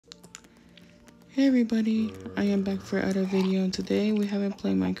Hey everybody, I am back for another video, and today we haven't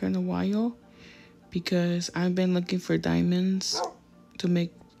played Minecraft in a while because I've been looking for diamonds to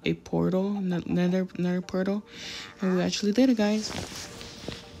make a portal, nether portal, and we actually did it, guys.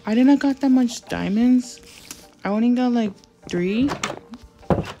 I did not got that much diamonds. I only got like 3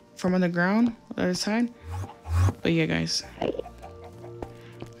 from on the ground on the other side. But yeah, guys,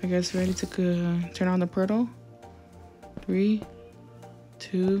 I guess ready to turn on the portal. 3,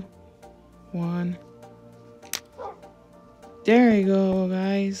 2, 1. There you go,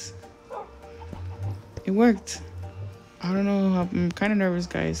 guys. It worked. I don't know. I'm kind of nervous,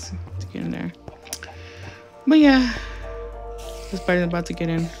 guys, to get in there. But yeah, the spider's about to get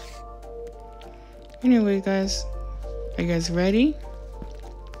in. Anyway, guys, are you guys ready?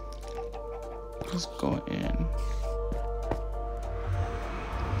 Let's go in.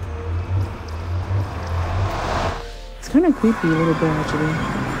 It's kind of creepy a little bit, actually.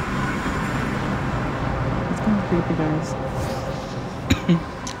 It's kind of creepy, guys.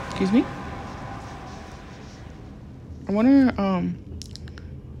 Excuse me? I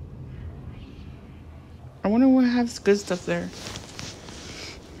wonder what has good stuff there.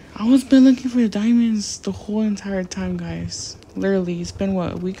 I was been looking for the diamonds the whole entire time, guys. Literally, it's been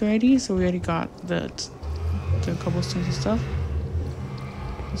what, a week already? So we already got the cobblestones and stuff.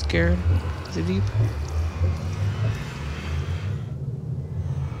 I'm scared. Is it deep?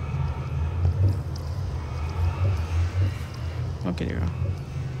 Okay, there we go.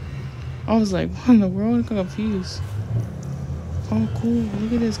 I was like, what in the world? I got confused. Oh, cool.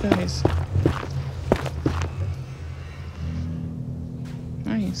 Look at this, guys.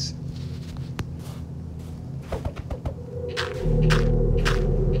 Nice.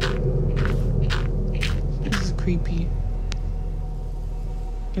 This is creepy.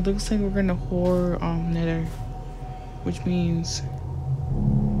 It looks like we're gonna whore nether, which means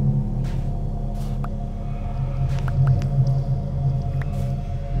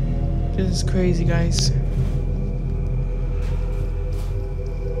this is crazy, guys.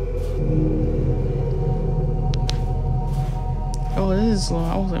 Oh, this is slow.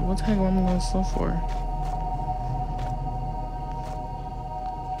 I was like, what the heck am I going slow for?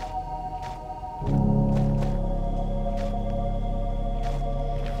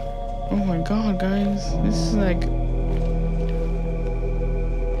 Oh my god, guys. This is like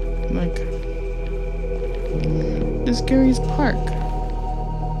the scariest park.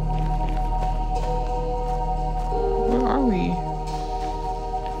 Where are we?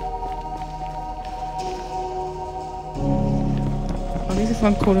 Oh, these are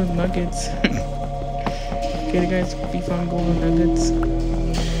fun golden nuggets. Okay, guys, be fun golden nuggets.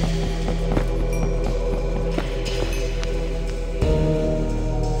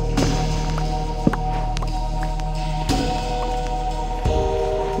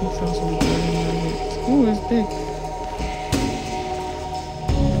 Oh, it's big.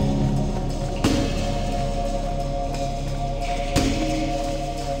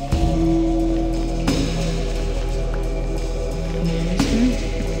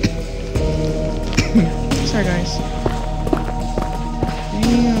 Sorry, guys.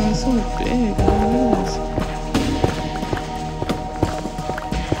 Yeah, it's so big. Look at this.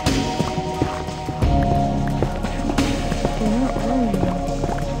 Where are we?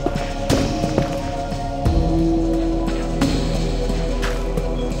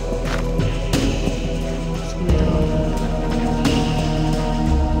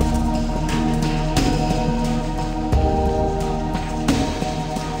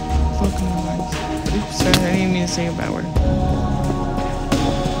 Oops, sorry, I didn't mean to say a bad word.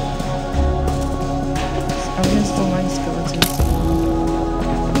 I'm gonna still like skeletons.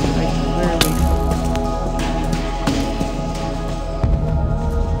 Like, literally.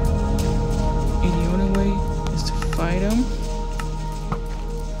 And the only way is to fight them.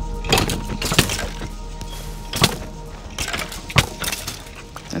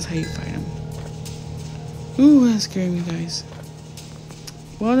 That's how you fight them. Ooh, that scared me, guys.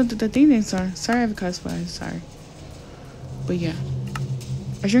 Well, the thing is, sorry I have a cuss, but I'm sorry. But yeah,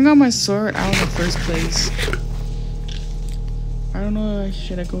 I should've got my sword out in the first place. I don't know,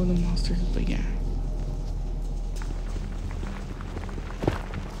 should I go with the monsters, but yeah.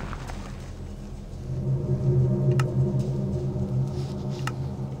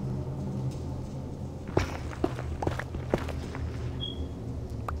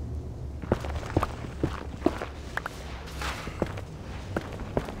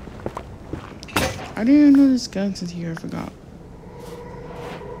 I didn't even know there's skeletons here, I forgot.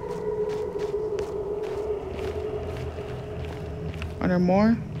 Are there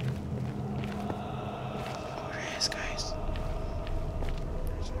more? Oh, there is, guys.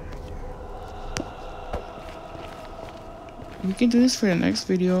 There's one right there. We can do this for the next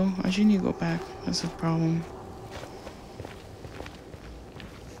video. I should need to go back. That's the problem.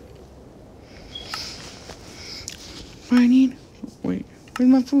 I need. Wait, where's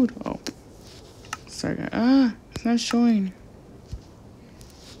my food? Oh, sorry, guys. Ah, it's not showing.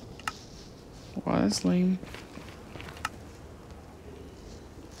 Wow, that's lame.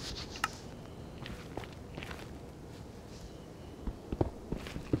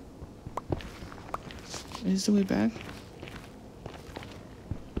 Is this the way back?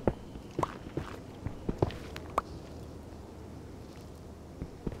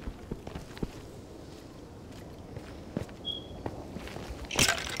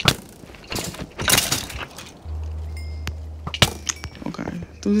 Okay,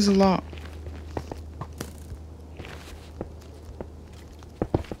 do this a lot.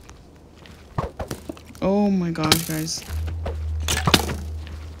 Oh my gosh, guys.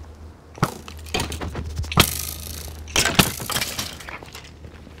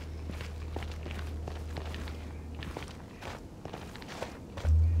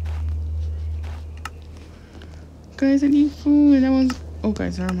 Guys, I need food. That one's... Oh,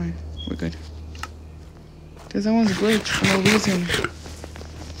 guys, never mind. We're good. Because that one's glitched for no reason.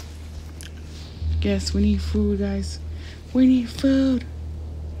 Yes, we need food, guys. We need food.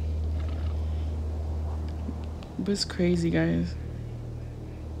 But it's crazy, guys.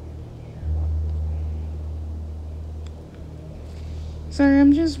 Sorry,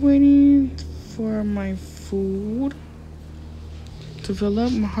 I'm just waiting for my food to fill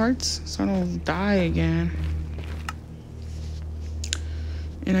up my hearts so I don't die again.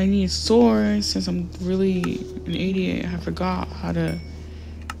 And I need swords since I'm really an idiot. I forgot how to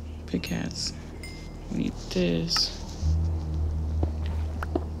pickaxe. We need this.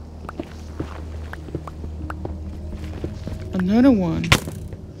 Another one.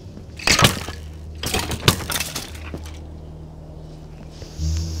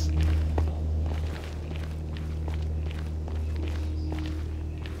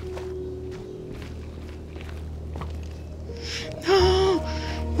 No,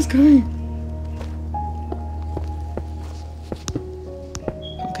 it's coming.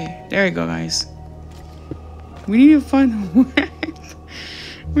 Okay, there we go, guys. We need to find a way.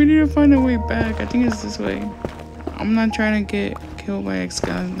 We need to find a way back. I think it's this way. I'm not trying to get killed by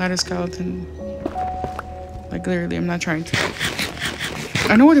not a skeleton. Like literally, I'm not trying to.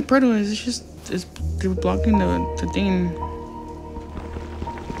 I know what the portal is. It's just they're blocking the thing,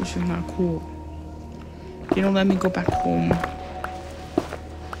 which is not cool. They don't let me go back home.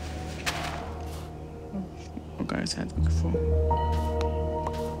 Oh guys, I have to be careful.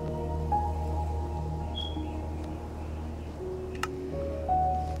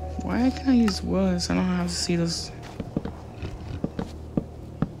 Why can't I use words? I don't have to see this.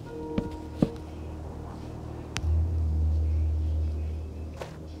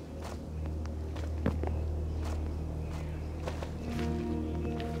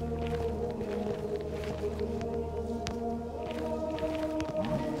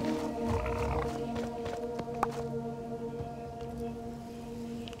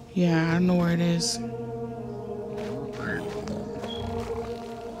 Yeah, I don't know where it is.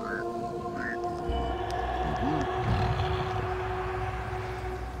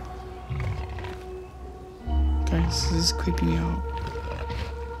 Guys, this is creeping me out.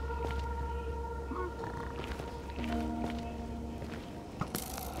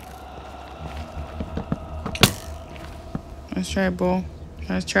 Let's try it, bro.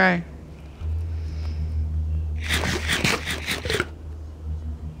 Let's try.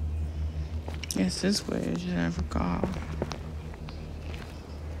 Yes, this way. I just I forgot.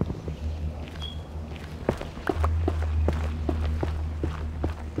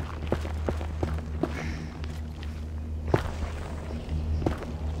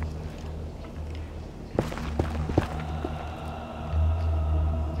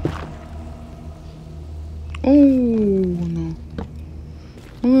 Oh no!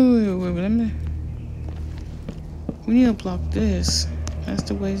 Wait! Let me. We need to block this. That's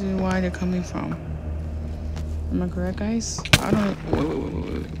the reason why they're coming from. Am I correct, guys? I don't.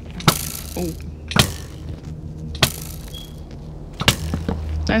 Wait. Oh.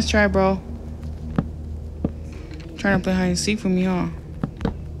 Nice try, bro. Trying to play hide and seek for me, huh?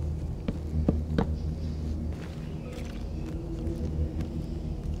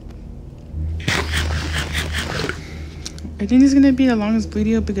 I think this is gonna be the longest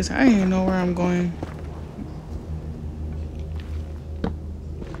video because I don't even know where I'm going.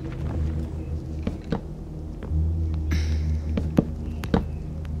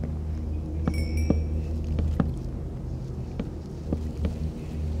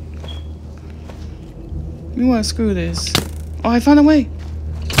 You want to screw this? Oh, I found a way.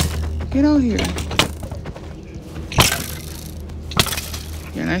 Get out here.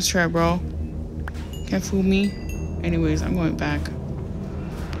 Yeah, nice try, bro. Can't fool me. Anyways, I'm going back.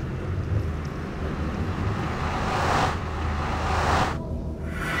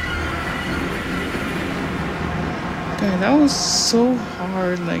 God, that was so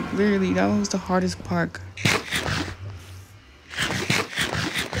hard. Like, literally, that was the hardest part.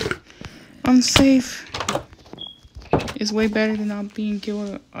 Unsafe. It's way better than not being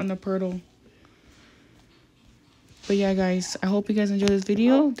killed on the portal. But yeah, guys, I hope you guys enjoyed this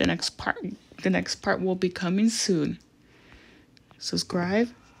video. The next part will be coming soon. Subscribe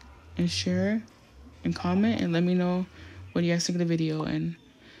and share and comment and let me know what you guys think of the video. And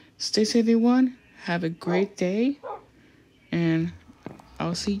stay safe, everyone. Have a great day. And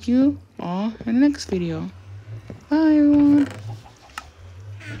I'll see you all in the next video. Bye, everyone.